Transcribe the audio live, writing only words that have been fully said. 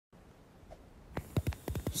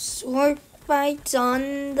Sword fights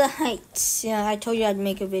on the heights. Yeah, I told you I'd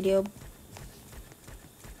make a video.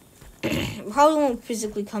 Probably won't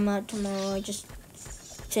physically come out tomorrow. I just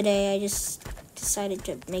decided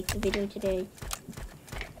to make the video today.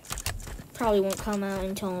 Probably won't come out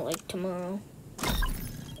until like tomorrow.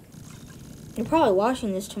 You're probably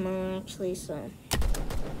watching this tomorrow actually, so.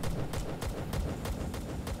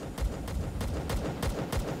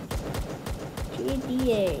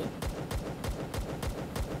 TDX.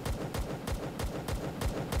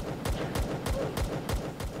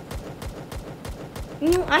 You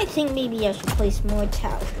know, I think maybe I should place more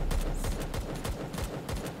towers.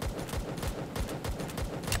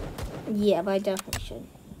 Yeah, but I definitely should.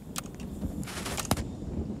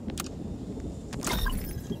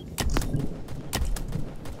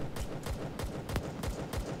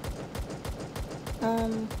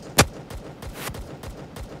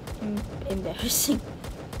 Embarrassing.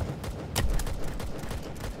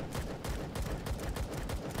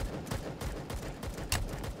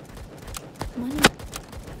 Money.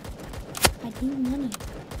 I need money.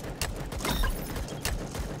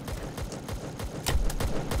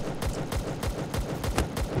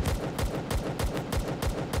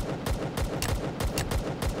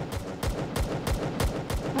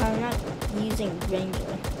 I'm not using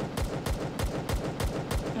Ranger.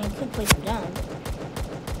 I could place him down, but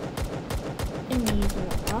I'm using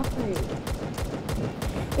an operator,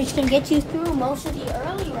 which can get you through most of the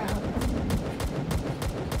early rounds.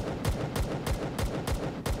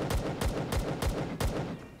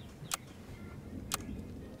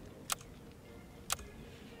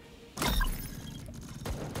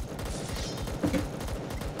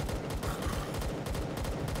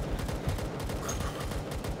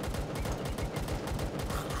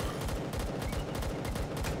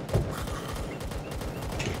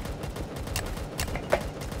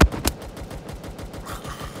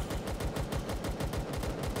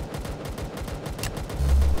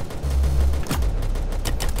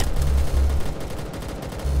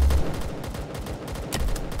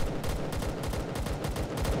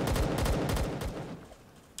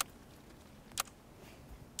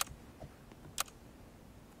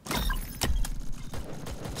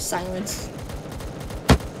 Silence.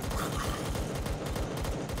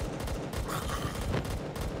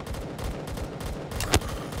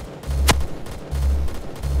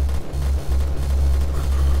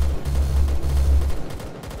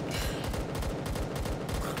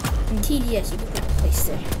 In TDS, you can put a place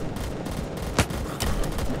there.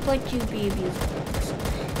 But you'd be abused.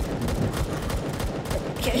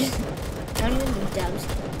 Okay. Not even the devs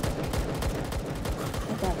can.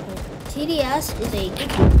 At that point. TDS is a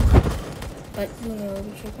good one, but you know,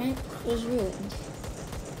 the treatment was ruined.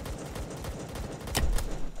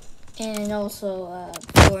 And also,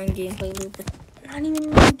 boring gameplay loop, but not even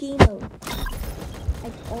new game mode.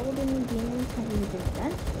 Like, all the new game modes have either been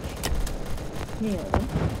advanced, you know,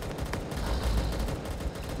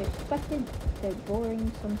 they're expected, they're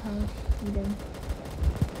boring sometimes, even.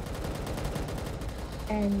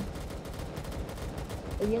 And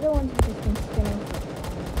the other ones have just been spin-offs.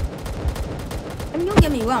 I mean, don't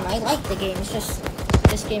get me wrong, I like the game, it's just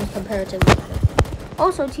this game's comparatively better.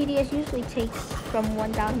 Also, TDS usually takes from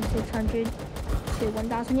 1,600 to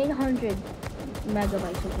 1,800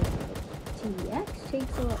 megabytes of RAM. TDX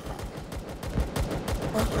takes a lot less.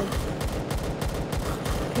 Also,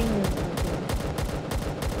 ping is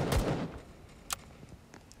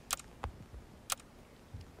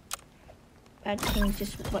bad ping's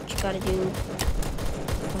just what you gotta do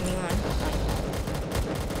when you're on high.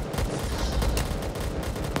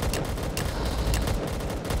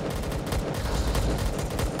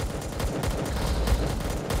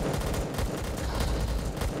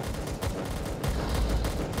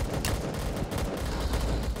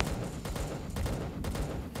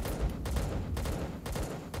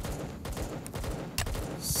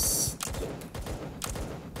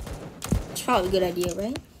 It's probably a good idea,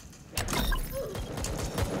 right?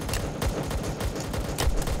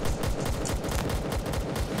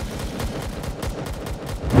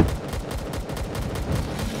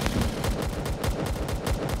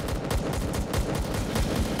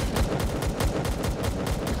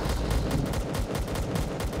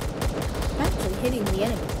 Actually hitting the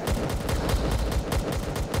enemy, right?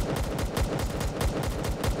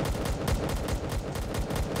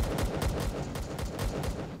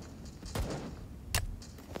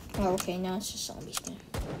 Oh, okay, now it's just zombies now.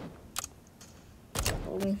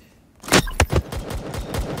 Holy.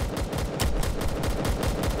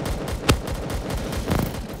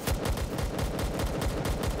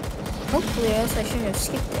 Hopefully, else I shouldn't have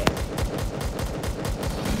skipped there.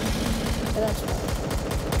 But that's fine.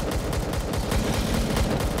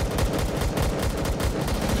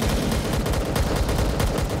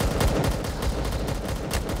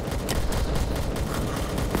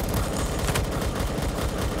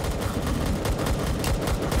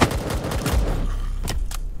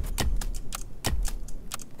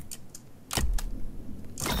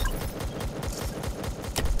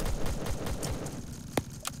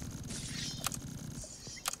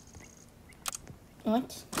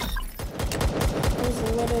 What? It was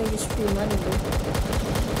literally just free money, dude.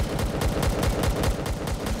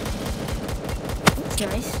 That's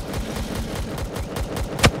nice.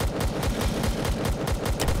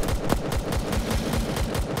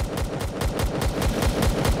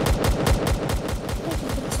 I can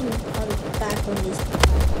put some back on this.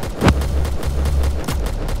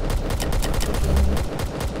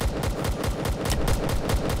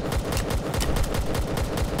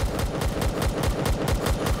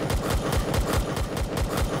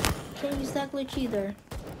 Can't use that glitch either.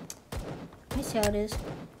 I see how it is.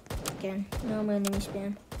 Again, no my enemy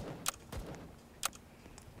spam.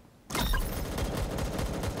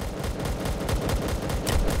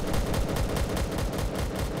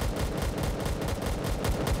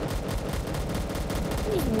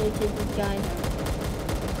 These mutated guys are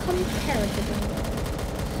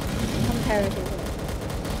comparatively.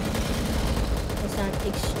 It's not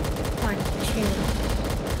fine, extremely.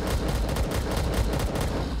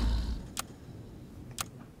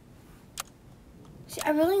 See,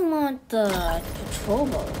 I really want the patrol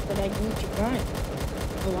boat, but I need to grind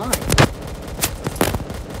a lot.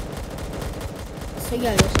 So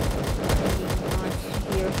yeah, just grinding on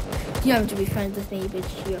here. You have to be friends with me, but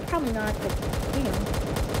you're probably not, but you know.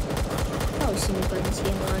 Probably see me playing this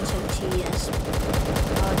game on some TDX.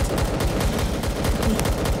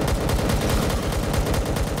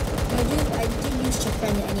 I did used to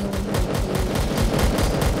friend anyone who would play with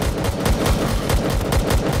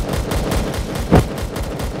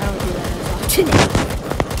I don't do that as often anymore.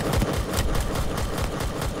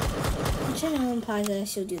 Which anyone implies that I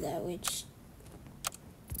still do that, which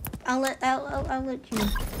I'll let you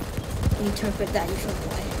interpret that your own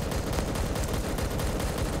way.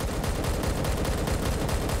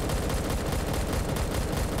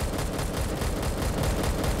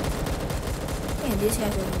 Man, these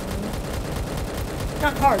guys are annoying.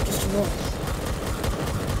 Not hard, just annoying.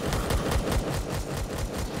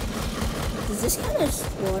 Is this kind of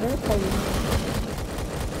water called?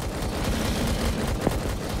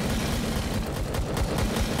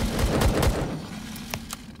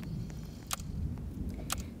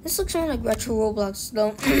 This looks kind of like retro Roblox,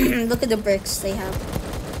 though. Look at the bricks they have.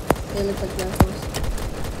 They look like retros.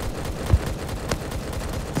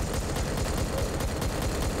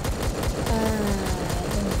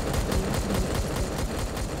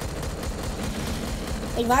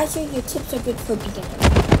 Advisor, your tips are good for beginners.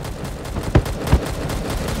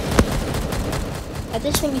 At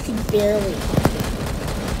this one, you can barely.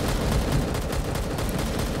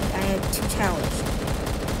 Like, I have 2 towers.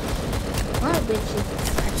 One of which is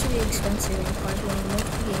actually expensive and requires running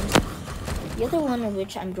multiple games. The other one of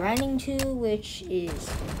which I'm grinding to, which is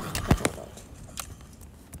petrol boat.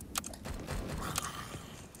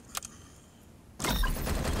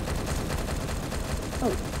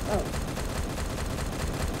 Oh.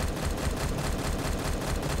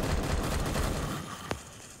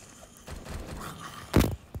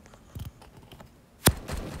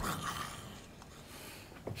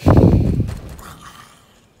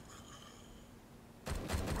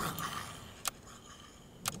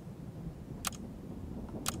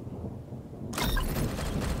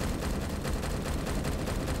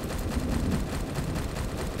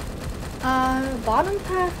 Bottom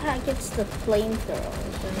path gets the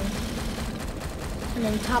flamethrowers, right? And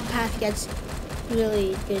then top path gets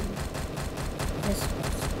really good missiles.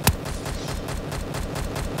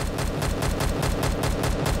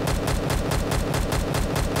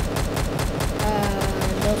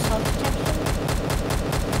 No self-protection?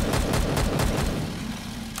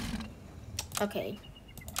 Okay.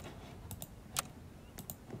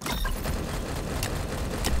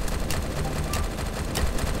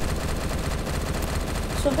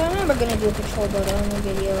 So if I'm ever gonna do a patrol boat on the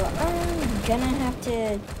video, I'm gonna have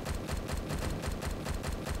to,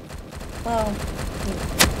 well,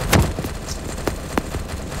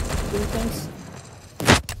 do things.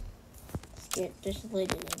 Yeah, there's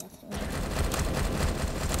literally nothing.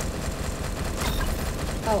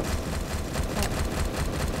 Oh.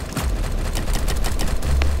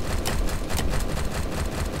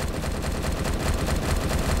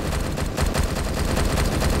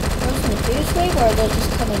 This wave, or are they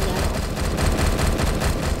just coming now?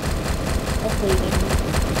 Hopefully they're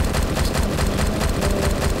just coming now.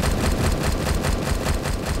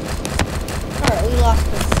 Alright, we lost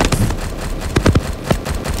this.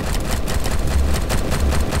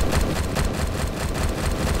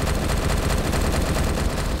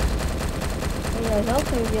 I was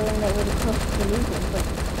also revealing that we're close to losing, but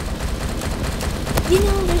you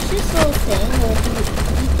know, there's this little thing where if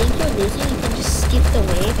you think you're losing, you can just skip the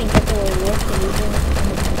wave and get the reward for losing on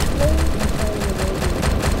the next wave until you're ready to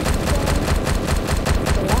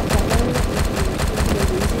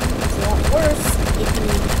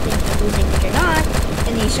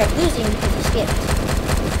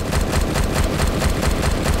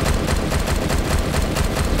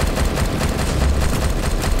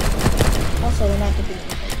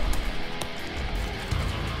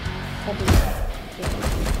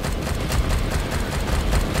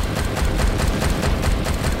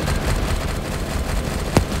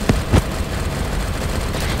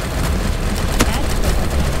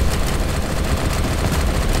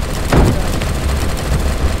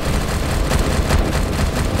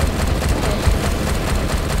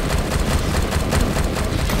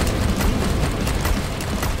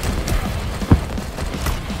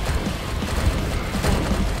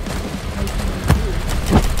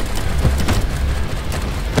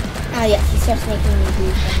just making me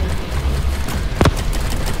do something.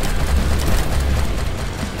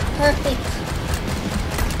 Perfect.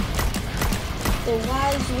 The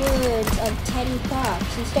wise words of Teddy Fox.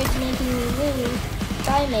 He starts making me lose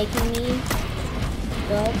by making me,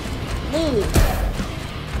 well, lose.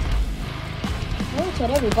 Well, that's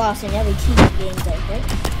what every boss in every TV game does, right?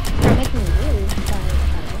 They're making me lose by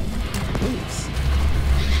lose.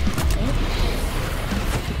 Okay.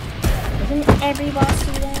 Isn't every boss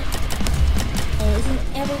do that? And isn't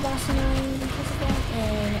every boss annoying because of that?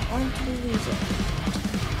 And aren't we losing?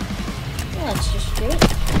 Well, that's just great.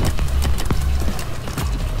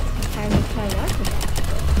 Time to try not to that.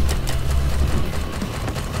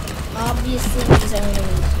 Obviously, these are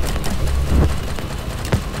enemies.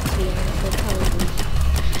 We'll probably lose.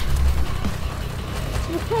 So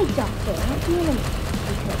we'll play Doctor, not the enemy.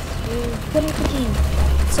 Because we're good at the game.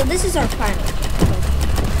 So this is our final game.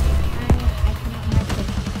 I cannot match it.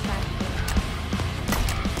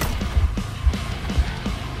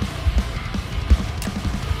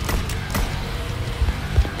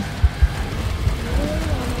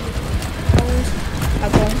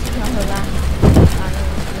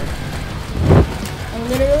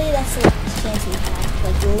 Literally, that's the chance we have.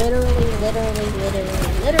 Like, literally, I don't know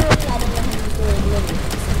how to use the word literally.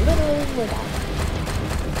 Literally, we're done.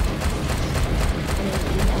 And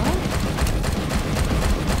you know,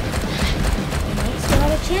 we might still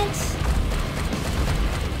have a chance.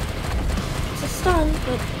 It's a stun,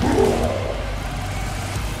 but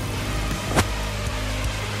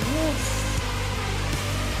yes,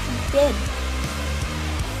 he's dead.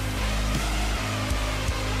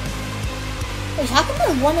 Wait, how come I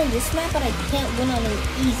won on this map, but I can't win on an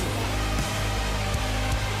easy map?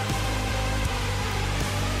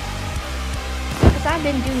 Because I've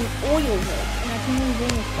been doing oil work, and I can only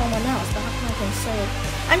win with someone else, but how come I can say,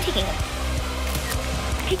 I'm taking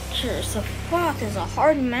pictures, so fuck is a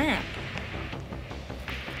hard map.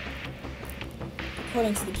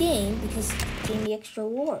 According to the game, because it's getting the extra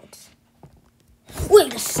rewards.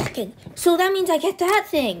 Wait a second, so that means I get that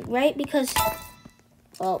thing, right? Because,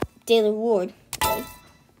 well, daily reward. Okay.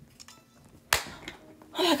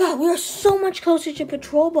 Oh my god, we are so much closer to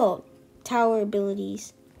patrol boat tower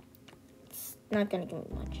abilities. It's not gonna give me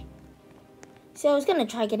much. See, I was gonna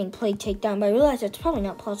try getting plague takedown, but I realized it's probably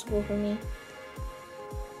not possible for me.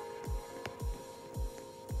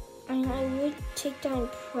 I mean, I would take down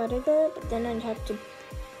Predator, but then I'd have to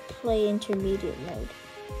play intermediate mode.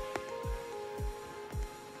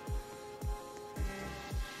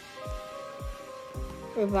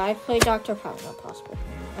 Revive play Doctor, probably not possible.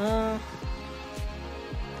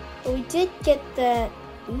 But we did get that.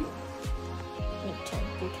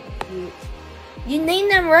 You name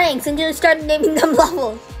them ranks and just start naming them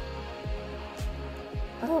levels.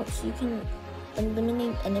 Oh, so you can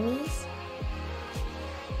eliminate enemies.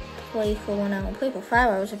 Play for 1 hour. Play for 5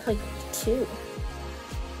 hours. Or play for 2.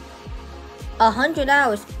 100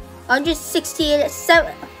 hours. 168 at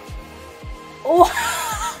 7. Oh.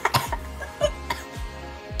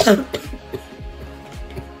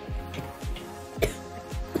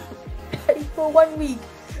 For 1 week,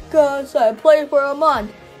 cause I play for a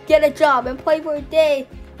month, get a job, and play for a day,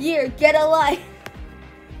 year, get a life.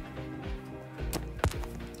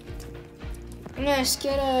 Yes,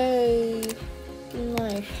 get a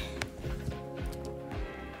life.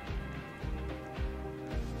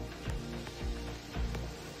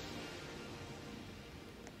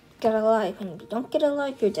 Get a life, and if you don't get a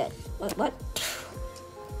life, you're dead. What?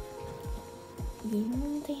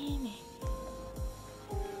 Damn it.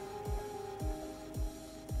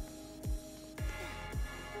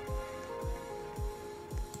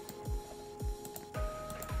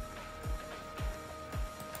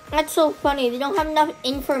 That's so funny. They don't have enough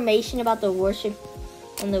information about the worship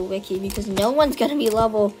on the wiki because no one's gonna be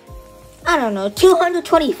level, I don't know,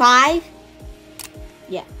 225?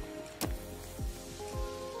 Yeah.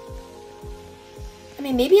 I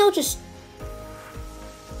mean, maybe I'll just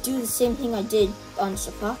do the same thing I did on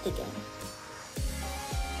Safath again.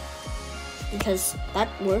 Because that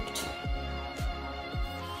worked.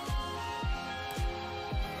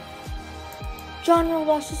 Genre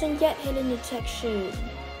loss doesn't get hidden detection.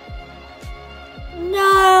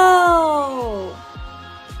 No!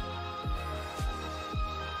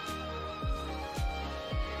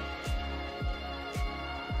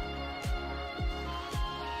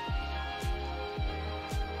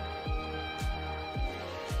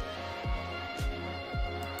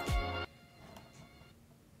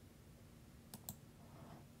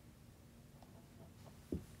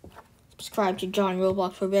 Subscribe to John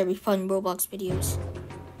Roblox for very fun Roblox videos.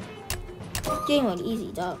 Game mode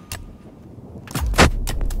easy, dog.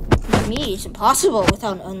 me, it's impossible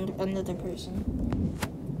without another person.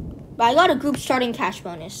 But I got a group starting cash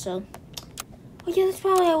bonus, so. Oh yeah, that's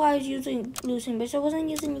probably why I was losing, but I wasn't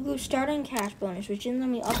using the group starting cash bonus, which didn't let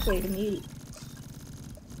me upgrade immediately.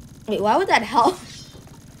 Wait, why would that help?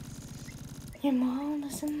 Your mom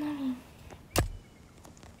doesn't know me.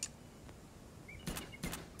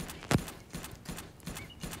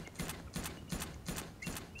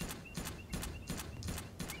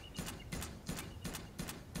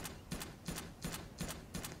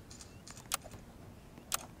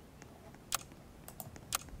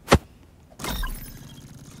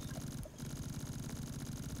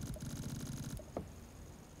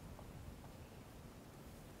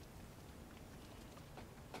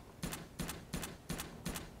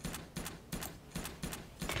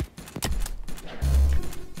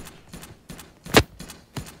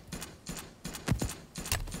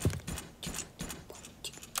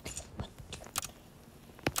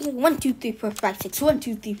 Like 1, 2, 3, 4, 5, 6. 1,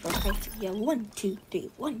 2, 3, 4, 5, 6. Yeah, 1, 2, 3.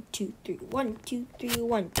 1, 2, 3. 1, 2, 3.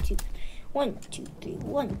 1, 2. 1, 2, 3.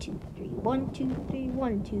 1, 2, 3. 1, 2, 3.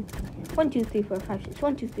 1, 2. 1, 2, 3, 4, 5, 6.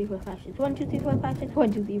 1, 2, 3, 4, 5, 6. 1, 2, 3, 4, 5, 6.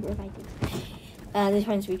 1, 2, 3, 4, 5, 6. The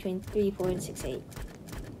difference between 3, 4, and 6, 8.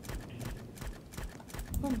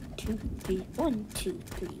 1, 2, 3. 1, 2,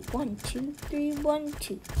 3. 1, 2, 3. 1,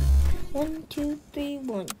 2. 1, 2, 3.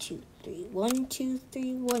 1, 2. 3, 1, 2,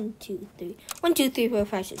 3, 1, 2, 3, 1, 2, 3, 4,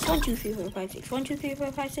 5, 6, 1, 2, 3, 4, 5, 6, 1, 2, 3,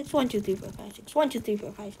 4, 5, 6, 1, 2, 3, 4, 5, 6, 1, 2, 3,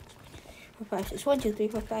 4, 5, 6, 4, 5, 6, 1, 2, 3,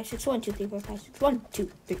 4, 5, 6, 1, 2, 3, 4, 5, 6, 1,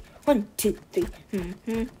 2, 3, 1, 2, 3.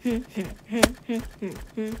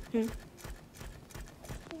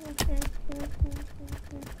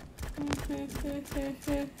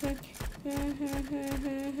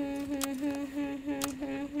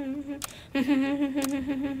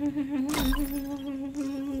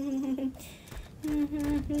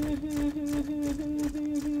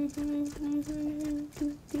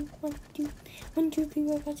 One, two, three,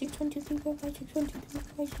 four, five, six. 1, 2, 3, 4, 5, 6. 1, 2, 3,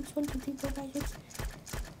 4, 5, 6. 1, 2, 3, 4, 5, 6.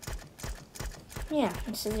 Yeah,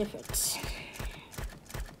 it's the difference.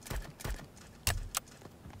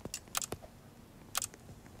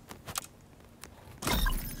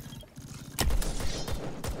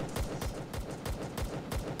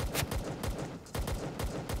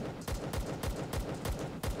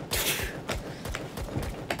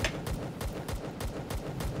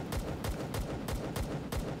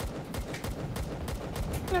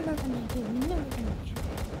 Never gonna do, never gonna do.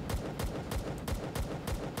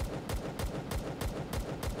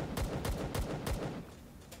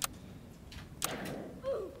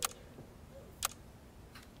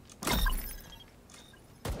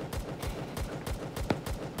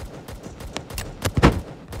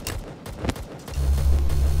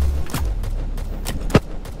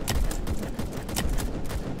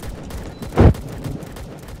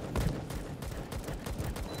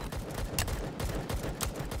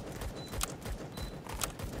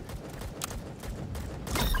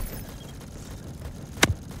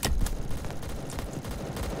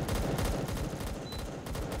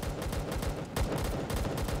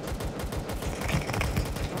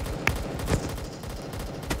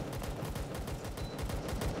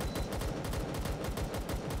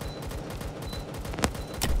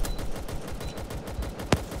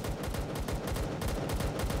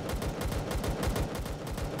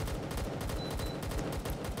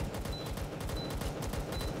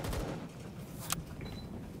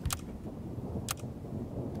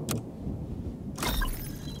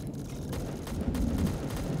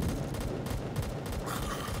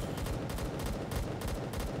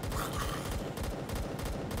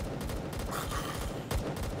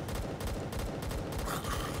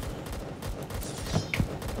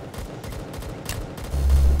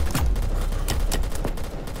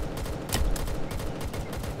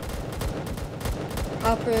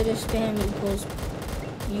 Operator spam equals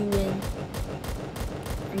you win.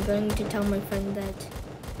 I'm going to tell my friend that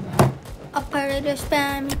operator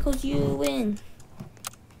spam equals you win.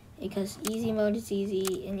 Because easy mode is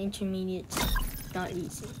easy and intermediate's not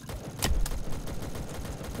easy.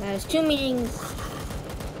 There's 2 meetings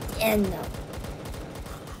and no.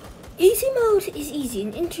 Easy mode is easy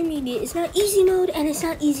and intermediate is not easy mode and it's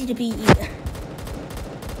not easy to beat either.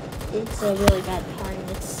 It's a really bad pun.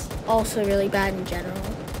 It's also really bad in general.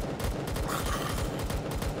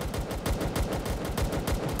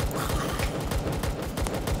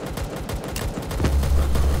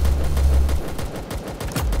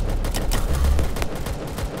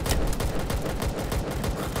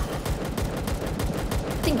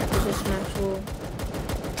 I think after this match we'll,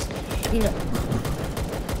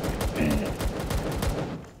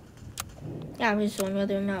 yeah, I'm just wondering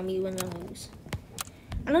whether or not we win or lose.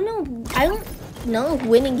 I don't know. I don't know if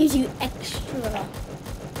winning gives you extra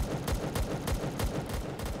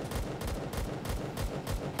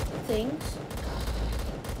things.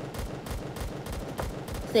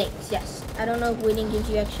 Things, yes. I don't know if winning gives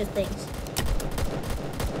you extra things.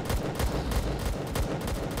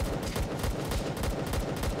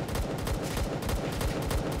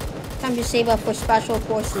 Time to save up for special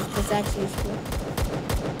forces because that's useful.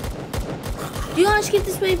 Do you want to skip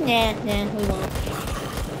this wave? Nah, we won't.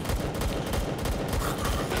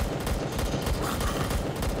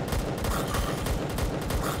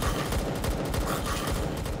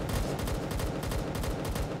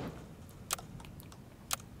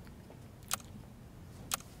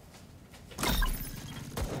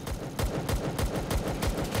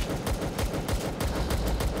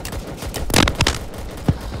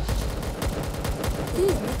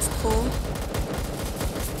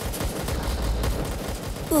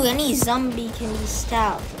 Ooh, any zombie can be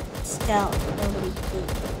stealth. Nobody can.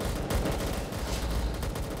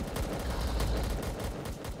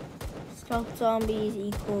 Stealth zombies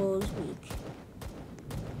equals weak.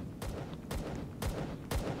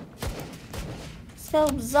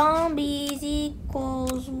 Stealth zombies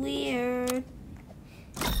equals weird.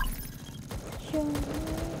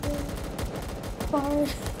 Hard.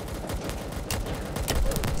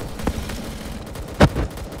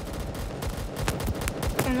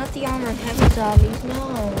 Not the armored heavy zombies, no.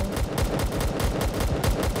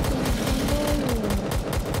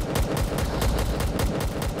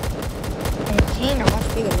 And container much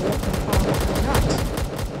bigger than probably not.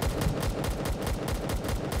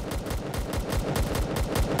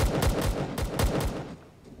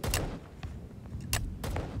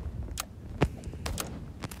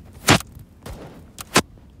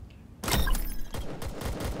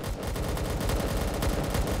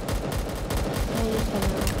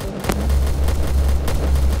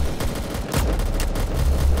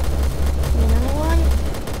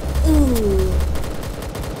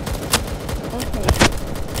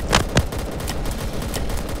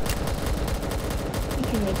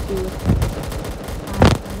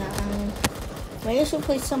 Maybe I should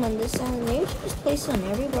place some on this island. Maybe I should just place some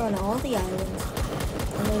everywhere on all the islands.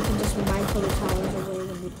 And then we can just micro the towers away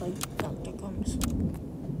when we play Doctor comes.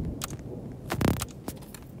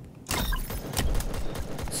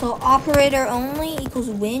 So operator only equals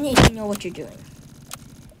win if you know what you're doing.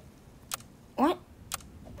 What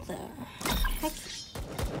the heck?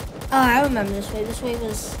 Oh, I remember this way. This way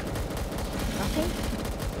was nothing.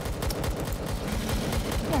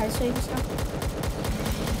 Yeah, this way was nothing.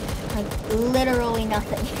 Like, literally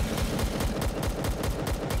nothing.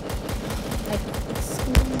 Like,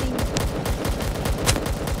 excluding,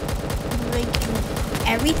 breaking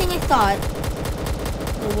everything I thought,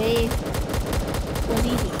 the wave was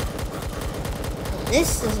easy.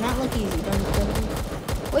 This does not look easy.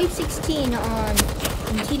 Don't. Wave 16 on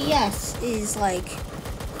in TDX is, like,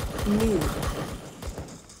 new.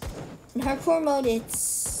 In hardcore mode,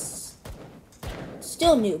 it's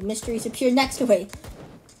still new. Mysteries appear next to it.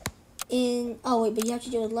 Oh wait, but you have to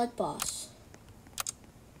do a lead boss.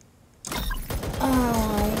 Oh,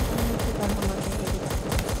 I forgot how much I hated that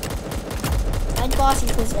boss. Lead boss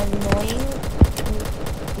equals annoying.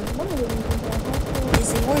 One of the reasons I hope is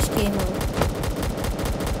the worst game mode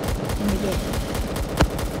in the game.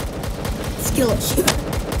 Skill issue.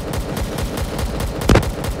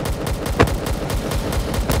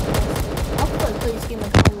 I'll play this game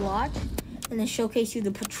like a lot. And then showcase you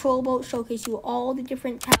the patrol boat, showcase you all the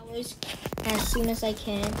different towers as soon as I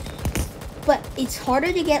can. But it's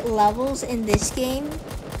harder to get levels in this game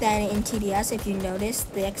than in TDS. If you notice,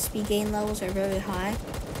 the XP gain levels are very high.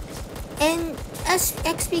 And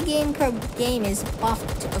XP gain per game is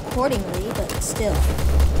buffed accordingly, but still.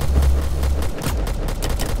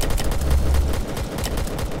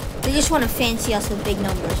 They just want to fancy us with big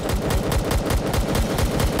numbers, don't they?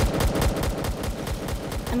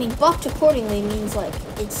 I mean, buffed accordingly means like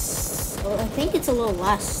I think it's a little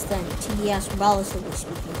less than TDS, relatively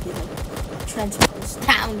speaking, if you like transpose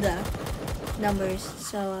down the numbers.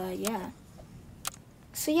 So yeah.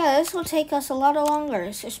 So yeah, this will take us a lot longer,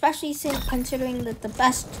 especially since considering that the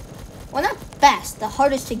best, well not best, the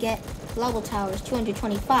hardest to get level tower is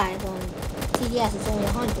 225 on TDS. It's only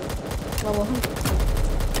 100, level 100. So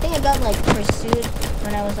I think I got like pursued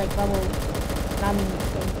when I was like level, I mean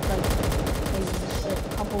like. A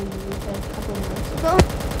couple months ago.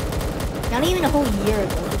 Not even a whole year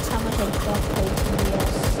ago. That's how much I don't play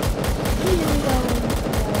TDS.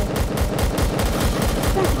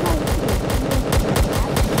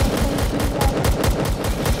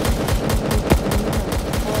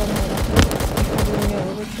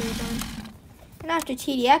 And after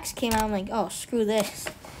after TDX came out, I'm like, oh, screw this.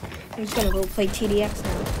 I'm just gonna go play TDX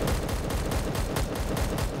now.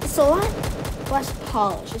 It's a lot less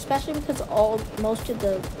polished, especially because most of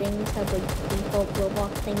the things have like default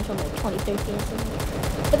Roblox things from like 2013 or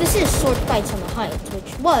something. But this is Sword Fights on the Heights,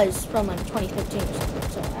 which was from like 2013 or something.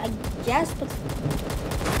 So I guess, but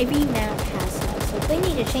every map has that. So if they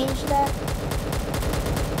need to change that.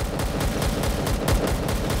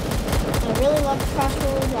 I really love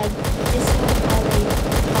Crossroads. I dislike how they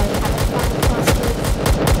haven't found Crossroads.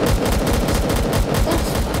 That's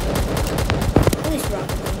fine. At least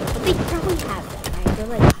Rocket League. But they probably have them, right? They're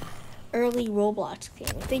like early Roblox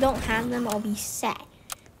games. If they don't have them, I'll be sad.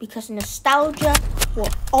 Because nostalgia will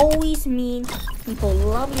always mean people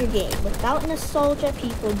love your game. Without nostalgia,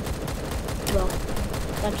 people, well,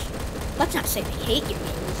 let's not say they hate your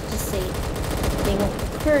game. Let's just say they won't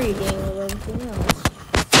prefer your game or everything else.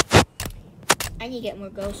 I need to get more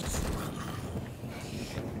ghosts.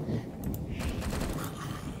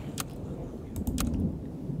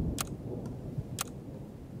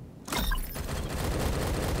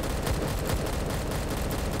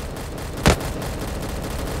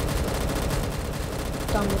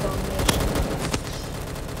 Done with domination.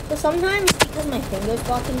 So sometimes, because my finger's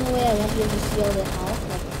blocking the way, I won't be able to see all the health.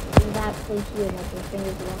 Like, in that place here, like, your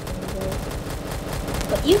finger's blocking the way.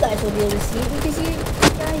 But you guys will be able to see it because you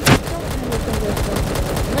guys don't have your fingers blocking the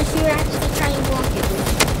way. Unless you're actually trying to block it.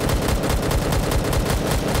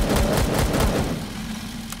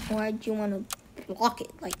 Why do you want to block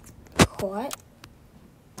it? Like, what?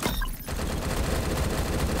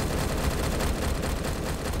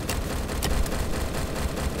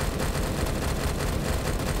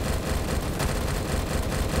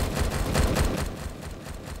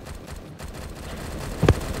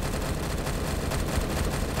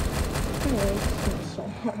 Anyways, this is so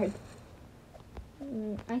hard.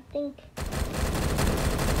 I think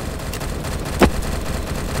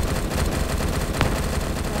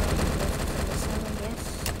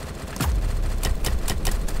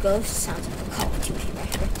Ghost sounds like a Call of Duty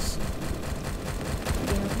reference. To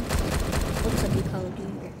be honest. Looks like a Call of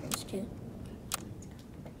Duty reference too.